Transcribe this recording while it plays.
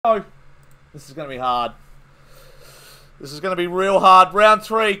Oh, this is going to be hard. This is going to be real hard. Round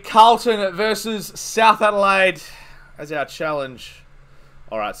 3, Carlton versus South Adelaide as our challenge.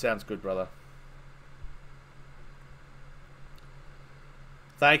 Alright, sounds good, brother.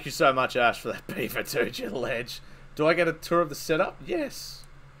 Thank you so much, Ash, for that beaver, dude, you ledge. Do I get a tour of the setup? Yes.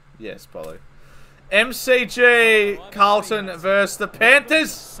 Yes, Polly. MCG, Carlton versus the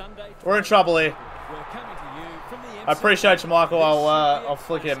Panthers. We're in trouble here. I appreciate you, Michael. I'll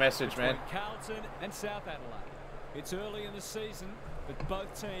flick you a message, man. Carlton and South Adelaide. It's early in the season, but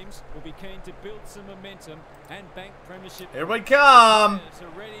both teams will be keen to build some momentum and bank premiership. Here we come. Are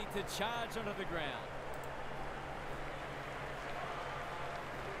ready to charge onto the ground.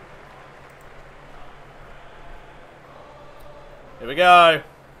 Here we go.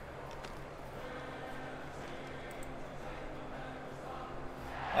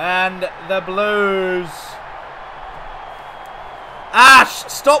 And the Blues. Ash,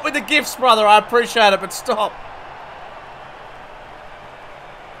 stop with the gifts, brother. I appreciate it, but stop.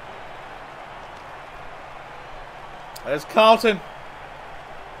 There's Carlton.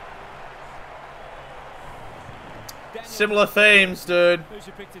 Similar themes, dude. Who's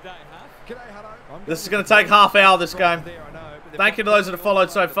your pick today, huh? This is going to take half hour, this game. Thank you to those that have followed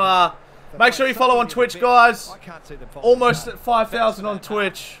so far. Make sure you follow on Twitch, guys. Almost at 5,000 on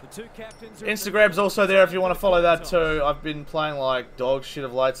Twitch. Instagram's also there if you want to follow that too. I've been playing like dog shit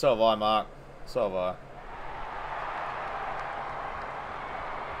of late. So have I, Mark. So have I.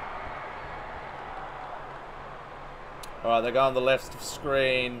 Alright, they're going the left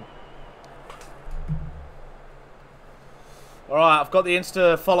screen. Alright, I've got the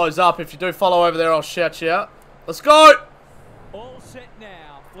Insta follows up. If you do follow over there, I'll shout you out. Let's go! All set now.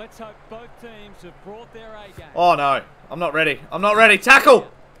 Let's hope both teams have brought their A game. Oh no, I'm not ready. I'm not ready.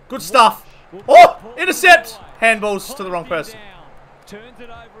 Tackle! Good stuff. Oh! Intercept! Handballs to the wrong person.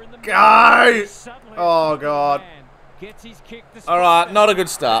 Go! Oh god. Alright, not a good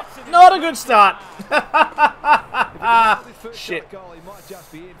start. Not a good start. Shit.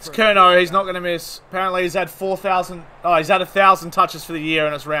 It's Kerno, he's not going to miss. Apparently he's had 4,000... Oh, he's had 1,000 touches for the year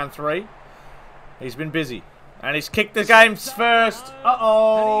and it's round 3. He's been busy. And he's kicked the games first.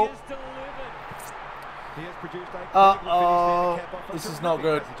 Uh-oh. Uh-oh. This is not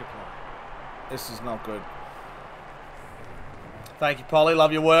good. This is not good. Thank you, Polly.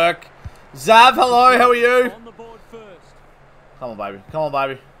 Love your work. Zav, hello. How are you? Come on, baby. Come on,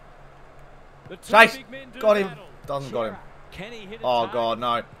 baby. Chase. Got him. Doesn't got him. Oh, God,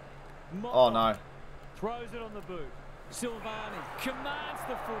 no. Oh, no. Throws it on the boot. Silvani commands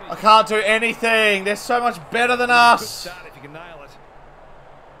the footy. I can't do anything. They're so much better than us. If you can nail it.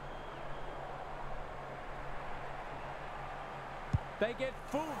 They get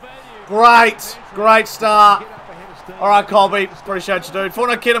full value. Great. Great start. All right, Colby. Appreciate you, dude.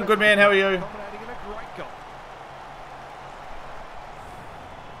 Fortnite Kid, I'm good, man. How are you?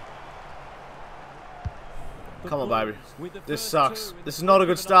 Come on, baby. This sucks. This is not a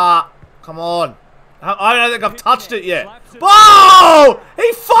good start. Come on. I don't think I've touched it yet. Whoa!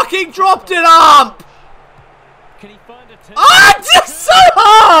 He fucking dropped it up! Ah, it's just so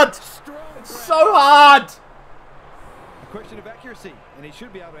hard! It's so hard! A question of accuracy, and he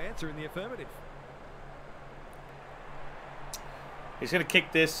should be able to answer in the affirmative. He's going to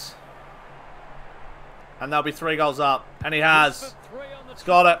kick this. And there'll be 3 goals up. And he has. He's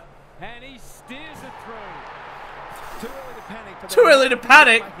got it. And he steers it through. Too early to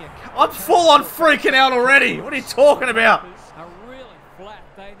panic? I'm full on freaking out already. What are you talking about?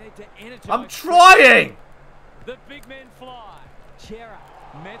 I'm trying. The big men fly.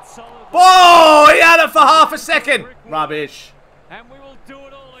 Whoa! He had it for half a second. Rubbish. And we will do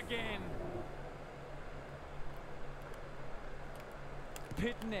it all again.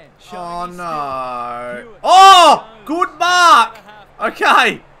 Oh no. Oh! Good mark.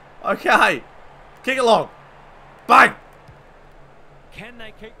 Okay. Okay. Kick it long. Bang. Can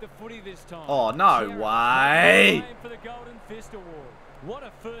they keep the footy this time? Oh, no way. For the Golden Fist Award. What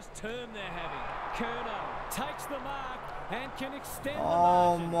a first term they're having. Kerno takes the mark and can extend the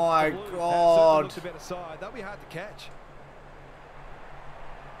margin. Oh my god. A better side. That'll be hard to catch.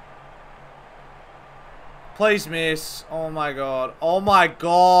 Please miss. Oh my god. Oh my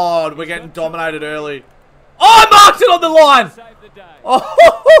god. We're getting dominated early. Oh, I marked it on the line.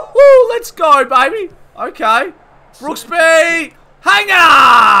 Oh, let's go, baby. Okay. Brooksby. Hanger!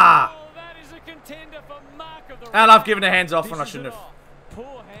 Oh, that is a contender for mark of the and I've given a hands off when I shouldn't have.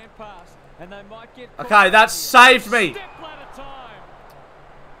 Poor hand pass, and they might get okay, that saved me.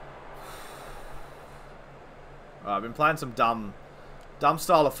 Right, I've been playing some dumb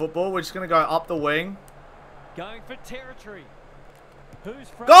style of football. We're just going to go up the wing. Going for territory. Who's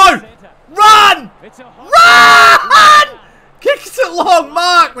front Go! and centre? Run! It's a hot Run! Kicks it long.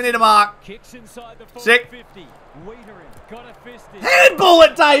 Mark. We need a mark. Kicks inside the Sick. 50. Weeder him. Got a fist in. Handball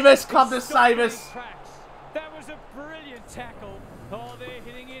it, Davis. Come to Stop save getting us. cracks. That was a brilliant tackle. Oh, they're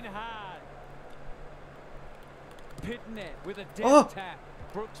hitting in hard. Pitnet with a dead tap.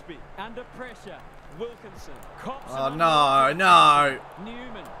 Brooksby under pressure. Wilkinson. Cops Oh, no, no.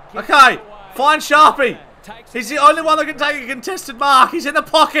 Newman. Okay, find Sharpie. He's the only one that can take a contested mark. He's in the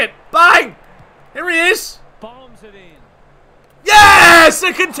pocket. Bang! Here he is. Bombs it in. Yes!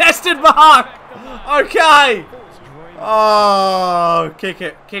 A contested mark. Okay. Oh, kick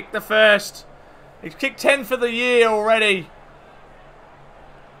it. Kick the first. He's kicked 10 for the year already.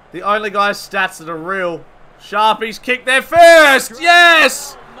 The only guy's stats that are real. Sharpie's kicked their first.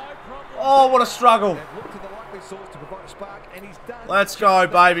 Yes! Oh, what a struggle. Let's go,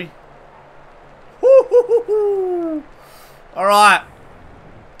 baby. All right.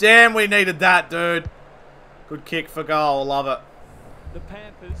 Damn, we needed that, dude. Good kick for goal. Love it. The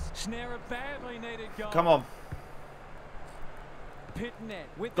Panthers snare a badly needed goal. Come on. Pitnet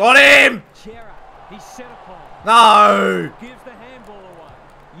with Got him! Chera. He's set upon. No! Gives the handball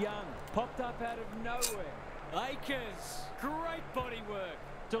away. Young popped up out of nowhere. Akers. Great body work.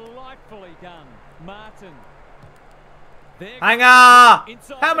 Delightfully done. Martin. There Hanger!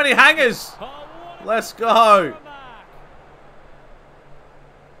 inside How many the- hangers? Oh, what a Let's go. mark.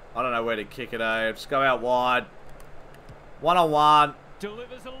 I don't know where to kick it, eh? Just go out wide. One-on-one.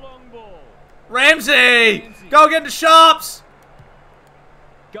 Delivers a long ball. Ramsey! Go get the Sharps!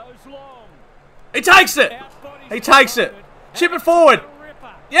 Goes long. He takes it! Outbodies He it takes it. forward. Chip And it forward. it's a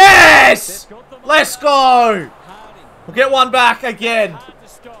ripper. Yes! They've got them on Let's the go! Harding. We'll get one back again. Hard to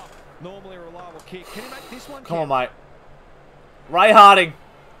stop. Normally a reliable kick. Can he make this one Come on, count? mate. Ray Harding.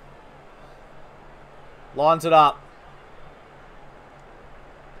 Lines it up.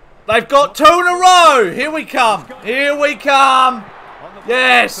 They've got 2 in a row. Here we come. Here we come. On the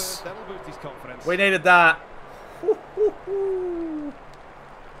Yes. first, that'll boost his confidence. We needed that.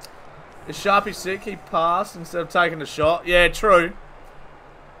 Is Sharpie sick? He passed instead of taking the shot. Yeah, true.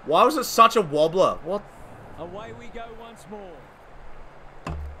 Why was it such a wobbler? What? Away we go once more.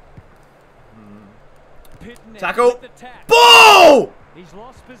 Pitnet Tackle. with the tap. Ball! He's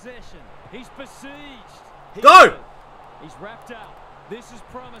lost possession. He's besieged. Go! He's wrapped up. This is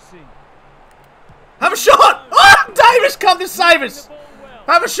promising. Have a shot! Oh, Davis, come to save us! The ball well.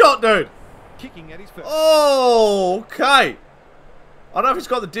 Have a shot, dude. Kicking at his first. Oh, okay. I don't know if he's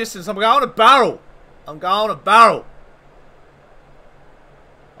got the distance. I'm going to barrel. I'm going to barrel.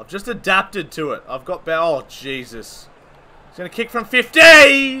 I've just adapted to it. I've got oh, Jesus. He's going to kick from 50.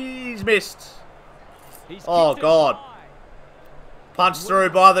 He's missed. He's Oh, kicked it God. high. Punched through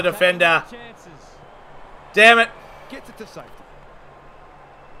by the defender. Taking chances. Damn it. Gets it to safety.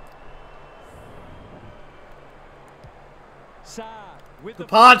 Saab with the Good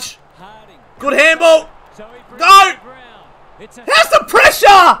punch. Harding. Good handball. So he brings Go! it to ground. It's a How's the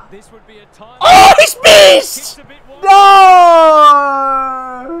pressure? This would be a time. Oh, he's missed. Kicks a bit wide.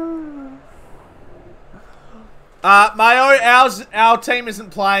 No. Mayo, our team isn't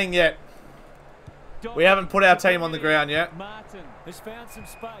playing yet. We haven't put our team on the ground yet. Martin has found some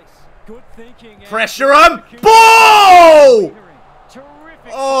space. Good thinking. and Pressure him. execution. Ball!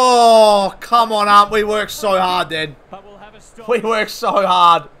 Terrific. Oh, come on up. We worked so hard then. But we'll have a stop. We worked so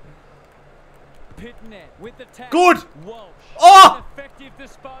hard. Pitnet with the tap. Good. Walsh. Oh! An effective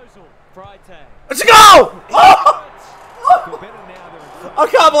disposal. Freitag. Let's go! Oh! Feel better now they're in front. I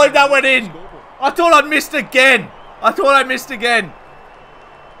can't believe that went in. Scoreboard. I thought I'd missed again. I thought I missed again.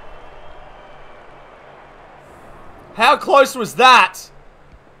 How close was that?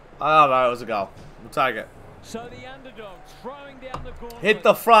 I don't know. It was a goal. We'll take it. So the underdogs throwing down the gauntlet. Hit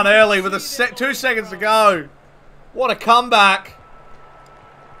the front early with 2 seconds to go. What a comeback.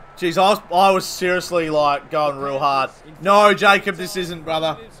 Jeez, I was seriously like going real hard. No, Jacob, this isn't,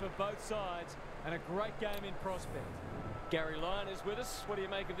 brother. For both sides and a great game in prospect. Gary Lyon is with us. What do you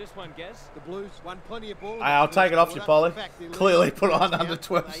make of this one, Gaz? The Blues won plenty of ball. Hey, I'll take it off you, Polly. Clearly put on under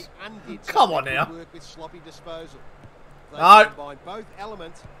 12s. Come on now. Work with sloppy disposal. They No. combine both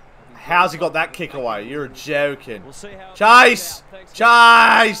elements. How's he got that kick away? You're joking. We'll see how it Chase! plays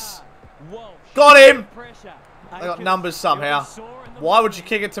out. Thanks Chase! to Walsh. Got him! Pressure. They got Akers. numbers somehow. You're sore in the Why would you morning.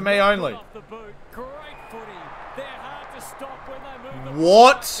 kick it to me only? Off the boot. Great footy. They're hard to stop when they move the ball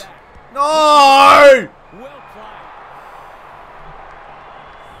What? like that. No! Well played.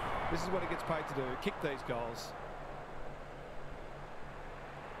 This is what he gets paid to do. Kick these goals.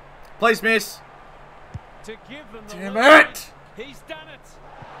 Please miss. To give them the Damn lead. it! He's done it.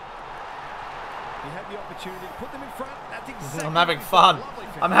 He had the opportunity to put them in front. That's exactly I'm having what he fun. did. Lovely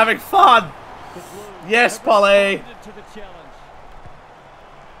finish. I'm having fun. Yes, Polly.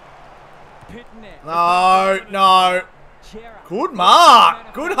 No, no. Good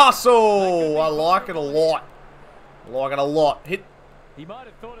mark. Good hustle. I like it a lot. I like it a lot. Hit.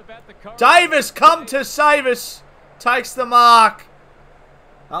 Davis, come to save us. Takes the mark.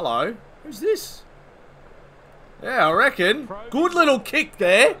 Hello. Who's this? Yeah, I reckon. Good little kick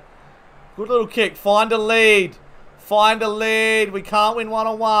there. Good little kick. Find a lead. Find a lead. We can't win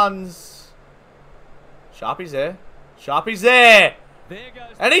one-on-ones. Sharpie's there. Sharpie's there.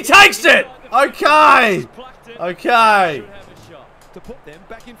 And he takes it. Okay. Okay. To put them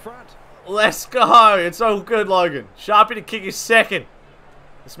back in front. Let's go. It's all good, Logan. Sharpie to kick his second.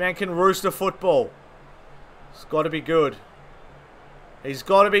 This man can roost a football. It's got to be good. He's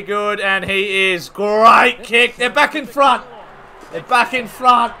got to be good, and he is. Great kick. They're back in front. They're back in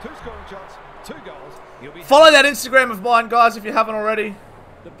front. 2 scoring shots, 2 goals. Follow that Instagram of mine, guys, if you haven't already.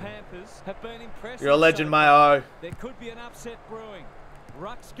 The Panthers have been impressive. You're a legend, Mayo. There could be an upset brewing.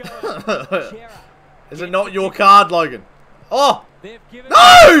 Rucks goes. Is it not your card, Logan? Oh! They've given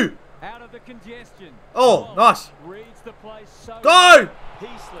No! out of the congestion. Oh, nice. Reads the place so Go! he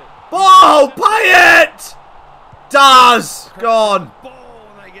slipped. Oh, pay it! Does! Gone. Ball,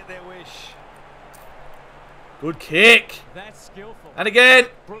 and they get their wish. Good kick. That's skillful. And again.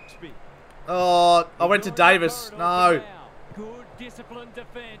 Brooksby. Oh, I went to Davis. No. Good disciplined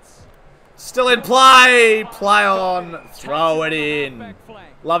defense. Still in play. Play on. Throw it in.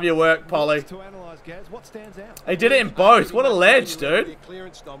 Love your work, Polly. To analyze, Gaz, what stands out? He did it in both. What a ledge, dude. Their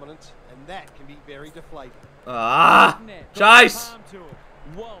clearance dominance, and that can be very deflating. Ah. Chase.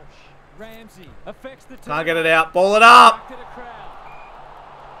 Walsh. Ramsey affects the Can't get it out. Ball it up.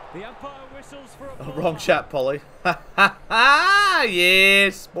 The umpire whistles for a Oh, ball. wrong chat, Polly.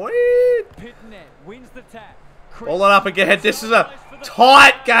 Yes, boy. Pitnet wins the tap. Ball it up again. This is a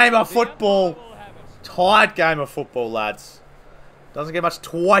tight game of football. Tight game of football, lads. Doesn't get much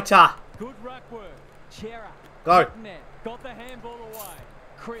tighter. Good ruck work. Chera. Go. Pitnet got the handball away.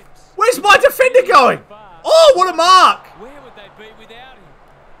 Cripps. Where's my defender going? Oh, what a mark. Where would they be without him?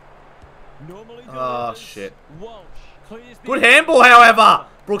 Normally Oh, delivers. shit. Walsh clears the Good handball, however.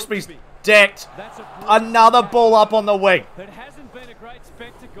 Brooksby's decked. That's a Another ball up on the wing. It hasn't been a great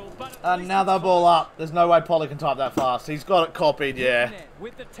spectacle, but Another ball up. There's no way Polly can type that fast. He's got it copied, yeah.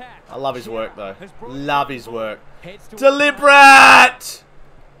 With the tap. I love his work, though. Has brought Love the his ball. work. Heads to Deliberate!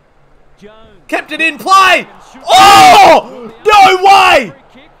 Jones. Kept it in play! Oh! No way!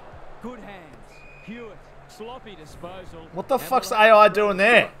 Free kick. Good hands. Hewitt. Sloppy disposal. What the fuck's AI doing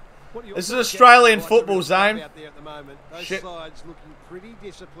there? This is Australian football, Zane. Out there at the moment. Those Shit. sides looking pretty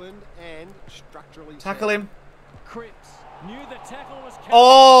disciplined and structurally Tackle sound. him. Cripps knew the tackle was coming.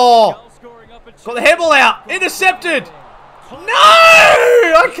 Oh! Goal scoring opportunity. Got the handball out. Intercepted. No!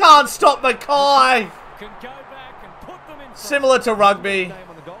 I can't stop Mackay. Can go back and put them in front. Similar to rugby. Name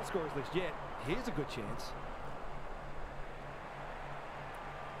on the goal scorers list yet. Here's a good chance.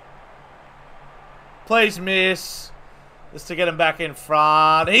 Please miss. Just to get him back in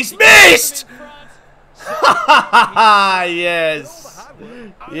front. He's missed! Yes.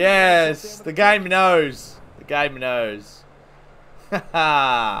 Yes. The game knows. The game knows.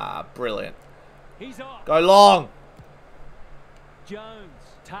 Brilliant. He's off. Go long. Jones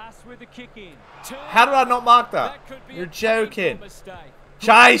tasked with the kick in. How did I not mark that? That could be You're a joking. painful mistake.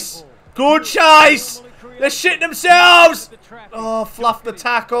 Chase. Good chase. They're shitting themselves. Oh, fluff the That's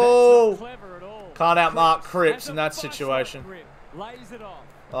tackle. not clever at all. Can't outmark Cripps Has in a that vice-like situation. grip. Lays it off.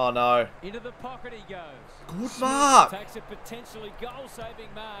 Oh, no. Into the pocket he goes. Good Smith mark. Takes a potentially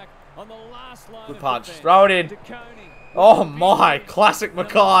goal-saving mark on the last line Good of punch. defense. Throw it in. DeConey. Oh, my. Classic The line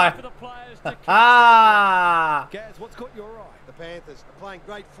for Mackay. the players to catch. Ah. Gaz, what's caught your eye? The Panthers are playing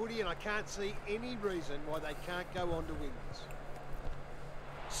great footy, and I can't see any reason why they can't go on to win this.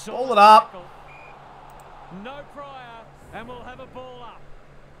 Solid Ball it up. tackle. No prior, and we'll have a ball up.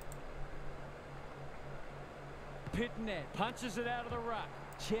 Pitnet punches it out of the ruck.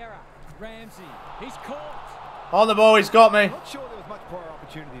 Chera, Ramsey, he's caught. On the ball. He's got me. Not sure there was much prior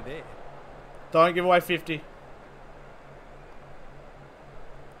opportunity there. Don't give away 50.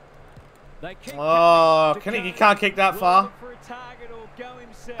 They keep Oh, coming. he can't kick that Will far. look for a target or go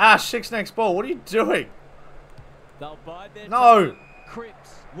himself. Ash, 6 next ball. What are you doing? They'll bide their No. time.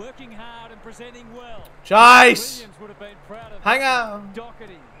 Cripps working hard and presenting well. Chase. Williams would have been proud of Hang that. on.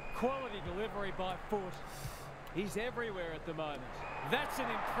 Doherty, quality delivery by foot. He's everywhere at the moment. That's an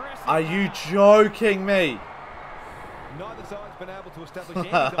impressive. Are you joking me? Neither side's been able to establish any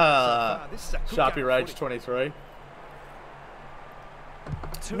dominance so far. This is a good game Sharpie of Rage footy. 23.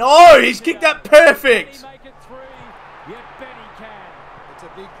 No, he's kicked that perfect. Make it 3. You bet he can. It's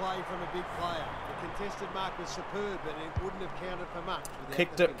a big play from a big player. The contested mark was superb, but it wouldn't have counted for much.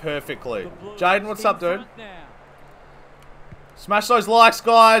 Kicked it perfectly. Jaden, what's up, dude? Now. Smash those likes,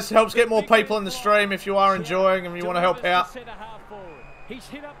 guys. Helps get more people in the stream if you are enjoying and you want to help out. He's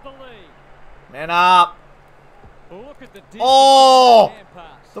hit up the lead. Man up. Look at the Oh!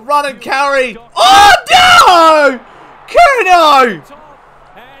 The run and carry. Oh, no! Kuno!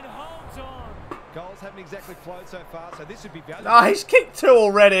 And holds on. Goals haven't exactly flowed so far, so this would be valuable. No, he's kicked 2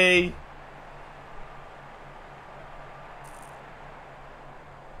 already.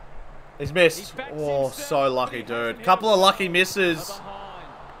 He's missed. Oh, so lucky, dude. Couple of lucky misses.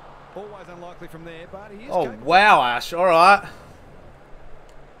 Always unlikely from there, but he is Oh, capable. wow, Ash. All right.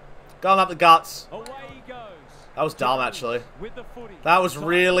 Going up the guts. Away he goes. That was dumb, actually. With the footy. That was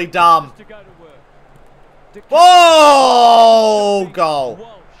really dumb. To go to work. Oh, goal.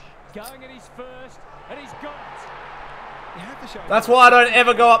 Walsh going at his first, and he's got it. You have to show That's why I don't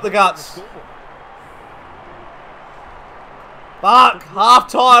ever go up the guts. Fuck, half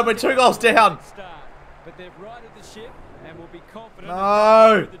time, we're 2 goals down. But they've righted the ship and will be confident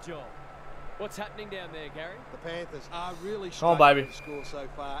No. with the job. What's happening down there, Gary? The Panthers are really Come on, struggling baby. to score so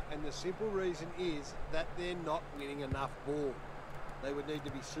far, and the simple reason is that they're not winning enough ball. They would need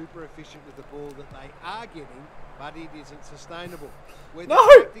to be super efficient with the ball that they are getting, but it isn't sustainable. Whether No.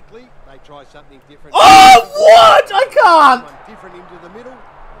 tactically they try something different. Oh, what? I can't. One different into the middle.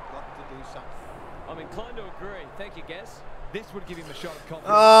 They've got to do something. I'm inclined to agree. Thank you, Guess. This would give him a shot of confidence.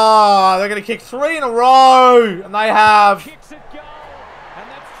 Oh, they're going to kick 3 in a row. And they have. Kicks it goal, and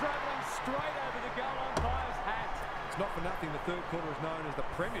that's travelling straight over the goal umpire's hat. It's not for nothing the third quarter is known as the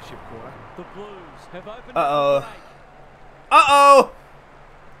premiership quarter. The Blues have opened Uh-oh. up the break. Uh-oh.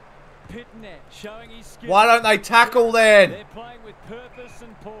 Pitnet showing his skill. Why don't they tackle then? They're playing with purpose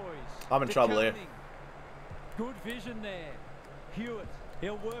and poise. I'm in trouble here. Good vision there. Hewitt,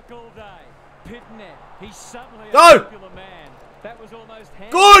 he'll work all day. Pitnet, he's suddenly a Go! popular man. That was almost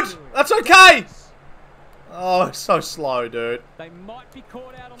handed Good. to him. That's okay. Oh, it's so slow, dude. They might be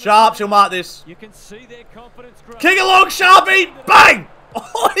caught out on Sharps, the you'll mark this. You can see their confidence grow. Kick along, Sharpie. Bang.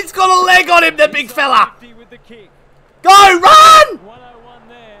 Oh, he's got a leg on him, the big fella. With the kick. Go, run. 101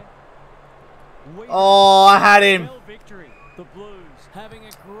 there. Oh, I had him. Victory. The Blues having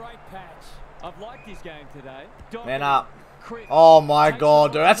a great patch. I've liked his game today. Man up. Oh my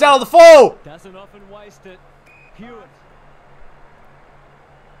god, dude. That's out of the full. Doesn't often waste it. Hewitt.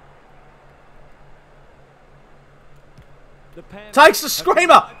 The Takes the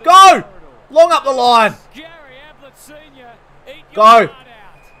screamer. Go. Long up the line. Gary Ablett Sr. Eat your Go. heart out.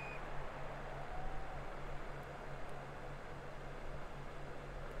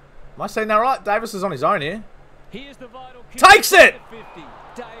 Am I saying that right? Davis is on his own here. Here's the vital kick. Takes it. 50.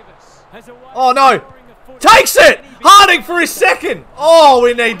 Davis has a way Oh of no. scoring the footy. Takes it. Harding for his second. Oh,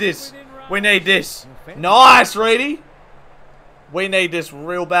 we need this. We need this. Nice, Reedy. We need this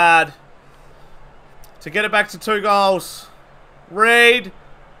real bad. To get it back to 2 goals. Reed.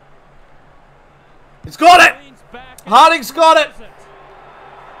 He's got it. Harding's got it.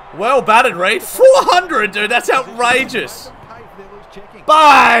 Well batted, Reed. 400, dude. That's outrageous.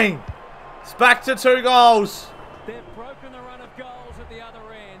 Bang. It's back to 2 goals. They've broken the run of goals at the other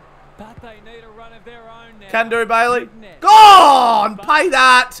end, but they need a run of their own now. Can do, Bailey. Gone. Pay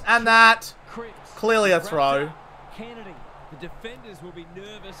that and that. Clearly a throw. Kennedy. The defenders will be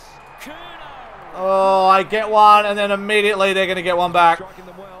nervous. Oh, I get one, and then immediately they're going to get one back. Striking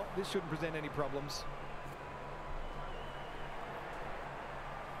them well. This shouldn't present any problems.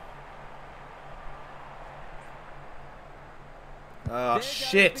 Oh,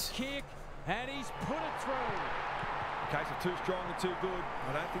 shit. Kick, and he's put it through. In case of too strong and too good,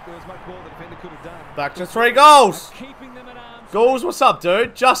 I don't think there was much more the defender could have done. Back to 3 goals. Keeping them at arm's Goals, what's up,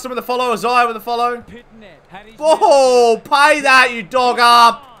 dude? Justin with the follow, Isaiah with the follow. Pitnet had his Oh, pay that, you dog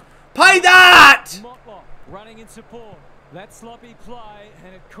up. Pay that. Motlop running in support. That sloppy play,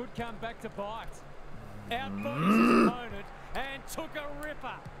 and it could come back to bite. Outbodies his opponent and took a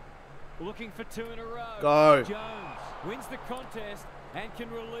ripper. Looking for 2 in a row. Go. Jones wins the contest and can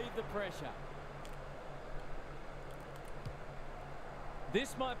relieve the pressure.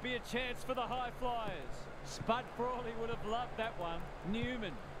 This might be a chance for the high flyers. Spud Frawley would have loved that one.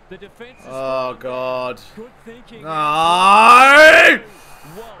 Newman, the defense is Oh, God. good thinking. No.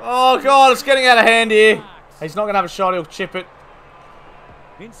 Oh, God, it's getting out of hand here. He's not going to have a shot. He'll chip it.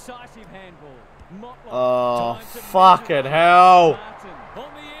 Incisive handball. Motlop, Oh, time to fucking measure hell. Martin.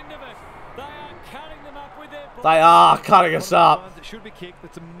 On the end of it, they are cutting them up with their ball. They are cutting us up. It should be kicked.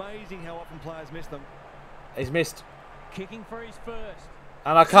 It's amazing how often players miss them. He's missed. Kicking for his first.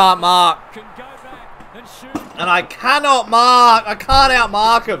 And I can't mark. Can go back and shoot. And I cannot mark. I can't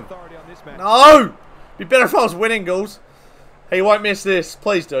outmark him. Authority on this match. No! Be better if I was winning goals. He won't miss this.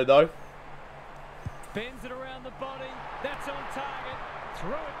 Please do, though. Bends it around the body. That's on target.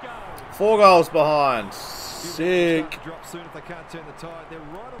 Through it goes. 4 goals behind. Sick. Drop soon if they can't turn the tide. They're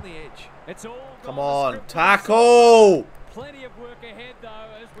right on the edge. It's all Come gone on. the script. Tackle! Plenty of work ahead, though,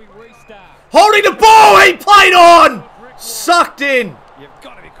 as we restart. Holding the ball! He played on! Sucked in. You've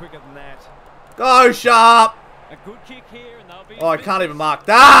got to be quicker than that. Go, Sharp. A good kick here, and they'll be Oh, I can't even mark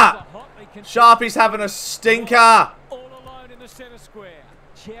that. Hotly Sharpie's having a stinker. all alone in the centre square.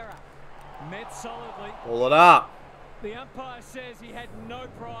 Chera met solidly. Pull it up. The umpire says he had no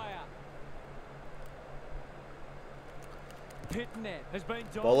prior. Pitnet has been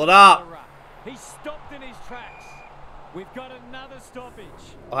Pull it up. He stopped in his tracks. We've got another stoppage.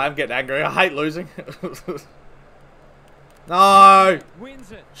 I'm getting angry. I hate losing. No.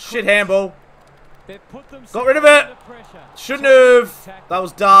 Wins it. Shit handball. They've put Got rid of it. under pressure. Shouldn't have. That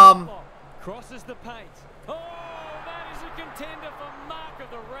was dumb. Crosses the paint. Oh, that is a contender for mark of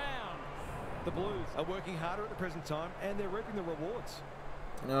the round. The Blues are working harder at the present time, and they're reaping the rewards.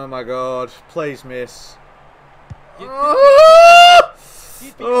 Oh my god. Please miss. You'd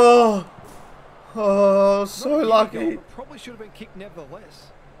think Oh. Oh, so Not a lucky. goal, but probably should have been kicked nevertheless.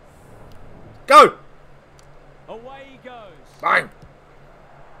 Go. away he goes. Bang.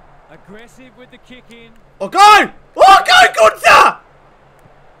 Aggressive with the kick in. Oh, go. Oh, go, Gunther.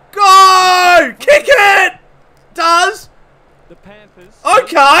 Go. Kick it. Does. The Panthers.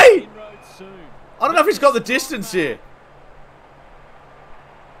 Okay. Inroads soon. I don't know if he's got the distance here.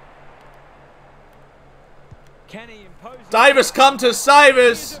 Can he impose his Davis, come to save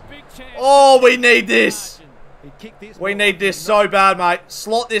Here's us. a big chance. Oh, we need this. He kicked this. We ball need this so bad, mate.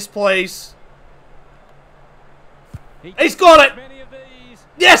 Slot this, please. He's got it. Many of these.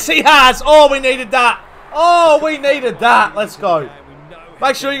 Yes, he has. Oh, we needed that. Oh, we needed that. Let's go.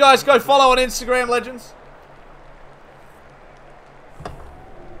 Make sure you guys go follow on Instagram, legends.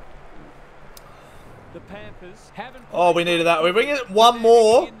 The Panthers haven't. Oh, we needed that. If we can get one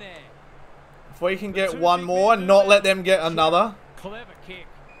more. If we can get one more and not let them get another. Clever kick.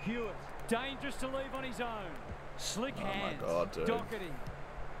 Hewitt. Dangerous to leave on his own. Slick hands. Oh my God, dude. Doherty.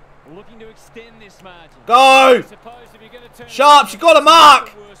 Looking to extend this margin. Go. I suppose if you're going to turn Sharps, you got to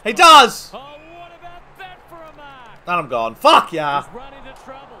mark. He does. Oh, what about that for a mark? And I'm gone. Fuck yeah. He's run into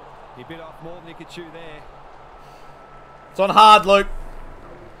trouble. He bit off more than he could chew there. It's on hard, Luke.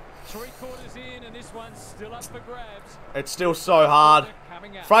 3/4 in, and this one's still up for grabs. It's still so hard.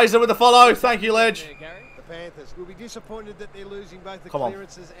 Coming up. Fraser with the follow. Thank you, Ledge. There, Gary. The Panthers will be disappointed that they're losing both the Come on.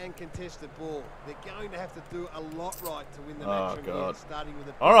 clearances and contested ball. They're going to have to do a lot right to win the Oh, match from here, God. starting with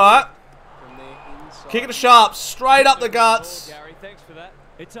a All right. from their inside. Kick it to Sharps. Straight up the guts. Gary, thanks for that.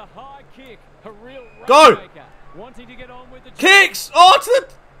 It's a high kick, a real Go. rainmaker. Wanting to get on with the Kicks. Oh, to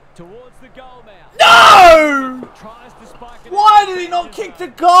the... towards the goal now. No! Tries to spike it. Why did he not kick the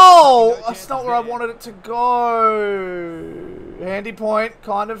goal? That's not where I wanted it to go. Handy point,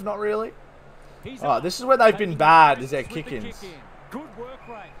 kind of, not really. He's Oh, up. this is where they've been Taking bad, the is their risks with the kick-ins. kick in. Good work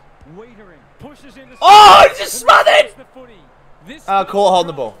rate. Wiedering pushes in the Oh, he just smothered! the footy. This Caught holding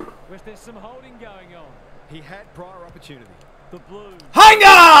the ball. Whereas there's some holding going on. He had prior opportunity. The Blues.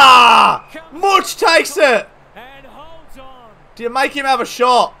 Hanger! Much takes it. And holds on. Do you make him have a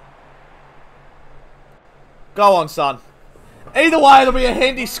shot? Go on, son. Either way, it'll be a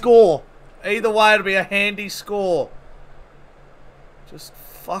handy score. Either way, it'll be a handy score. Just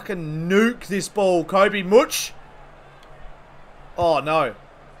fucking nuke this ball, Kobe Much. Oh, no.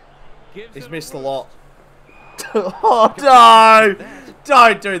 Gives He's it missed a whirl. lot. Oh, no.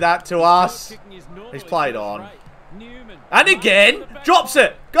 Don't do that to us. Kicking is normally He's played first on. rate. Newman. And again, Runs to the back. drops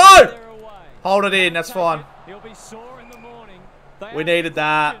it. Go. They're away. Hold it in, that's Take fine. it. He'll be sore in the morning. They We are needed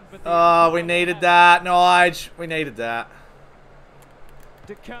that. questioned, but Oh, they're we not needed away. that. Nige. We needed that.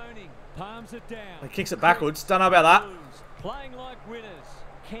 DeConing palms it down. He kicks it backwards. Don't know about that. Blues playing like winners.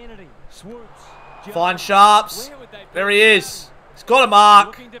 Kennedy swoops. Fine Sharps. Where would they be There he is. He's got a mark.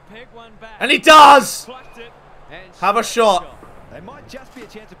 Looking to peg one back. And he does. Plucked it and Have a shot. They might just be a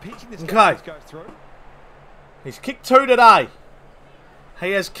chance of pinching this Okay. game if this goes through. He's kicked 2 today.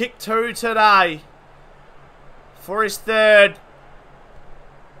 He has kicked 2 today. For his 3rd.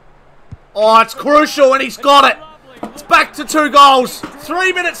 Oh, it's crucial and he's got it. It's back to 2 goals.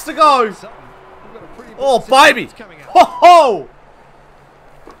 3 minutes to go. Something. We've got a pretty Oh, important baby. sequence coming up. Ho ho.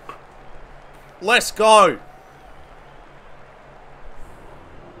 Let's go.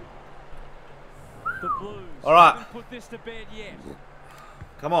 The Blues All right. haven't put this to bed yet.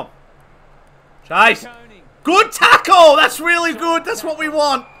 Come on. Nice. Good tackle. That's really good. That's what we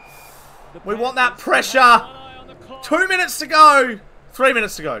want. We want that pressure. 2 minutes to go. 3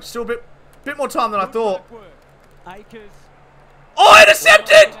 minutes to go. Still a bit more time than I thought. Oh,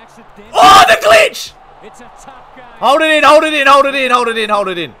 intercepted! Oh, the glitch! Hold it in, hold it in, hold it in, hold it in, hold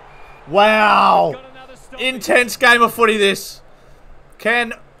it in. Wow. Intense game of footy this.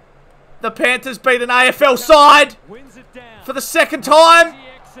 Can the Panthers beat an AFL side for the second time?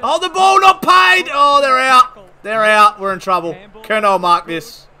 Oh, the ball not paid. Oh, they're out. They're out. We're in trouble. Kerno will mark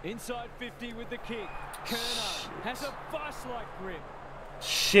this. Inside 50 with the kick. Kerno has a bus-like grip.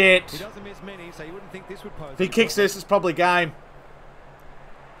 Shit. He doesn't miss many, so you wouldn't think this would pose. If he kicks this, it's probably game.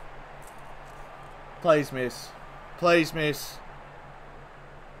 Please miss. Please miss.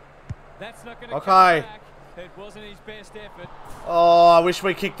 That's not gonna okay. It wasn't his best effort. Oh, I wish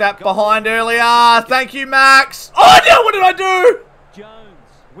we kicked that behind earlier. Thank you, Max. Oh, no, what did I do? Jones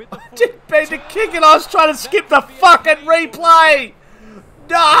with the I didn't mean to kick it. I was trying to skip the fucking replay.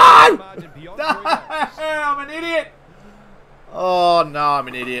 No! No! I'm an idiot. Oh, no, I'm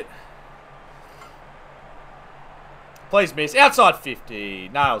an idiot. Please miss. Outside 50.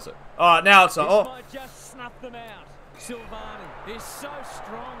 Nails it. All right, now it's on. Oh. Might just snuff them out. Silvani is so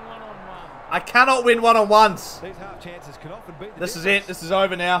strong one-on-one. I cannot win one-on-ones. These half chances can often beat the This is difference. it. This is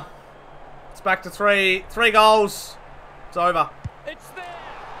over now. It's back to three. 3 goals. It's over. It's there.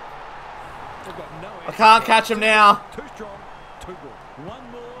 They've got no I can't catch him now. Too strong, too good.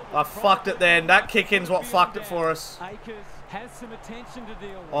 One more. I fucked it then. That kick-in's what fucked it for us. Akers has some attention to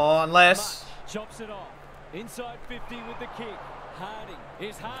deal with. Oh, unless... Chops it off. Inside 50 with the kick. Harding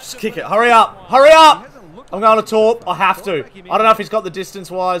is hard. Just kick it. Hurry up. Hurry up. I'm going to talk. I have to. I don't know if he's got the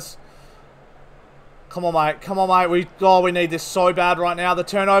distance-wise. Come on, mate. Come on, mate. We need this so bad right now. The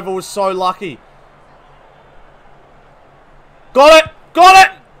turnover was so lucky. Got it. Got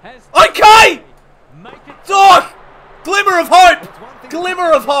it. Okay. Oh, glimmer of hope.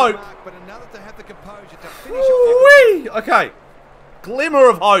 Glimmer of hope. But another to have the composure to finish off. Woo-wee. Okay. Glimmer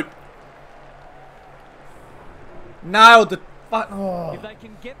of hope. Nailed the... Oh.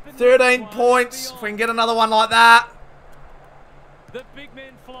 13 points. If we can get another one like that. The big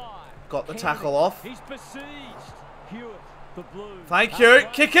men fly. Got the tackle off. He's besieged. Hewitt, the Blues. Thank you.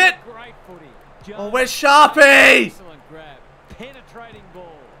 Kick it. Great footy. Oh, where's Sharpie? Excellent grab. Penetrating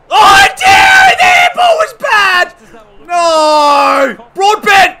ball. Oh, dear! The air ball was bad! No!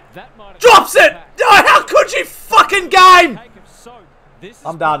 Broadbent! Drops it! No, how could you fucking game?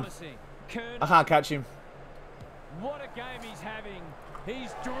 I'm done. I can't catch him. What a game he's having.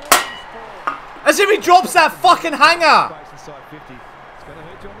 He's drilling his ball. As if he drops that fucking hanger. Inside 50. It's going to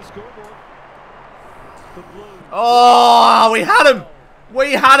hurt you on the scoreboard. The Blues. Oh, we had him.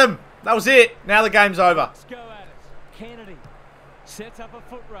 We had him. That was it. Now the game's over. Let's go at it. Kennedy sets up a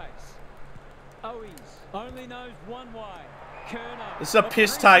foot race. Owies only knows one way. Kerno. This is a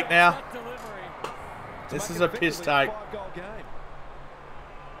piss take now. This is a piss take. 5-goal game.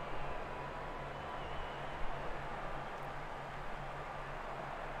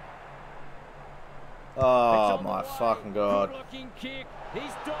 Oh my fucking god. Kick.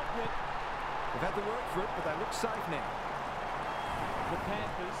 He's dogged it. They've had to work for it, but they look safe now. The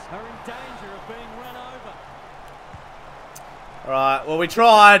Panthers are in danger of being run over. Alright, well we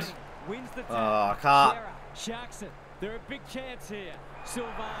tried. Wins the Oh, I can't. Sharks it. They're a big chance here.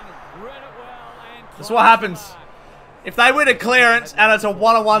 Silvani read it well and This is what happens. If they win a clearance and it's a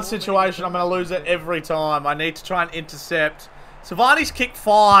one-on-one situation, I'm going to lose it every time. I need to try and intercept. Silvani's kicked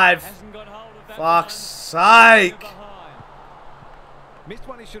 5. hasn't got hold of that Fuck's one. sake. Missed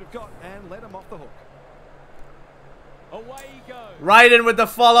one he should have got and let him off the hook. Away he goes. Raiden with the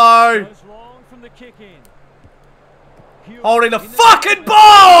follow. Goes long from the kick in. Hewitt Holding the in fucking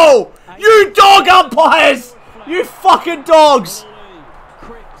ball! You dog umpires! You fucking dogs!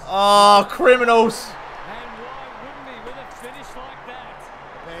 Cripps. Oh, criminals. And why wouldn't he with a finish like that?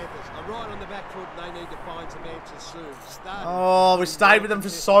 Panthers are right on the back foot and they need to find some answers soon. Oh, we stayed with them for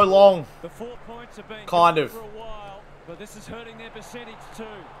so long. The 4 points have been Kind good of. for a while, but this is hurting their percentage too.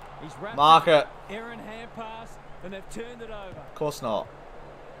 He's wrapped Mark it. Aaron hand pass, and they've turned it over. Of course not.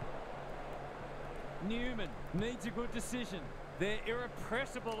 Newman needs a good decision. They're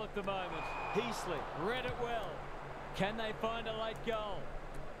irrepressible at the moment. Heasley read it well. Can they find a late goal?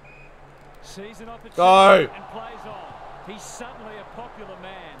 Sees an opportunity Go. and plays on. He's suddenly a popular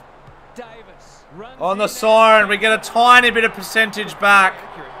man. Davis runs On the in siren, and we get a tiny bit of percentage back.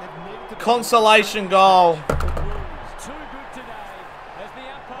 Consolation goal. The Blues too good today as the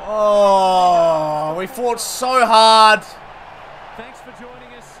umpire. Oh, we fought so hard. Thanks for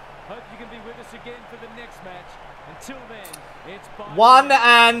joining us. Dennis. Hope you can be with us again for the next match. Until then, it's bye. 1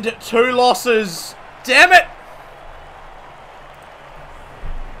 and 2 losses. Damn it!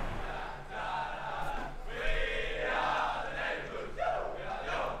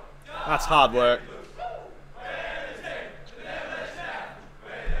 That's hard work.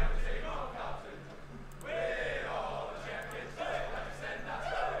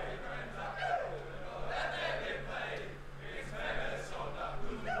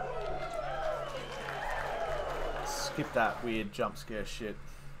 Skip that weird jump scare shit.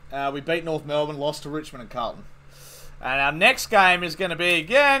 We beat North Melbourne, lost to Richmond and Carlton. And our next game is going to be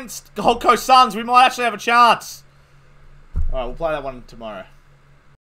against Gold Coast Suns. We might actually have a chance. Alright, we'll play that one tomorrow.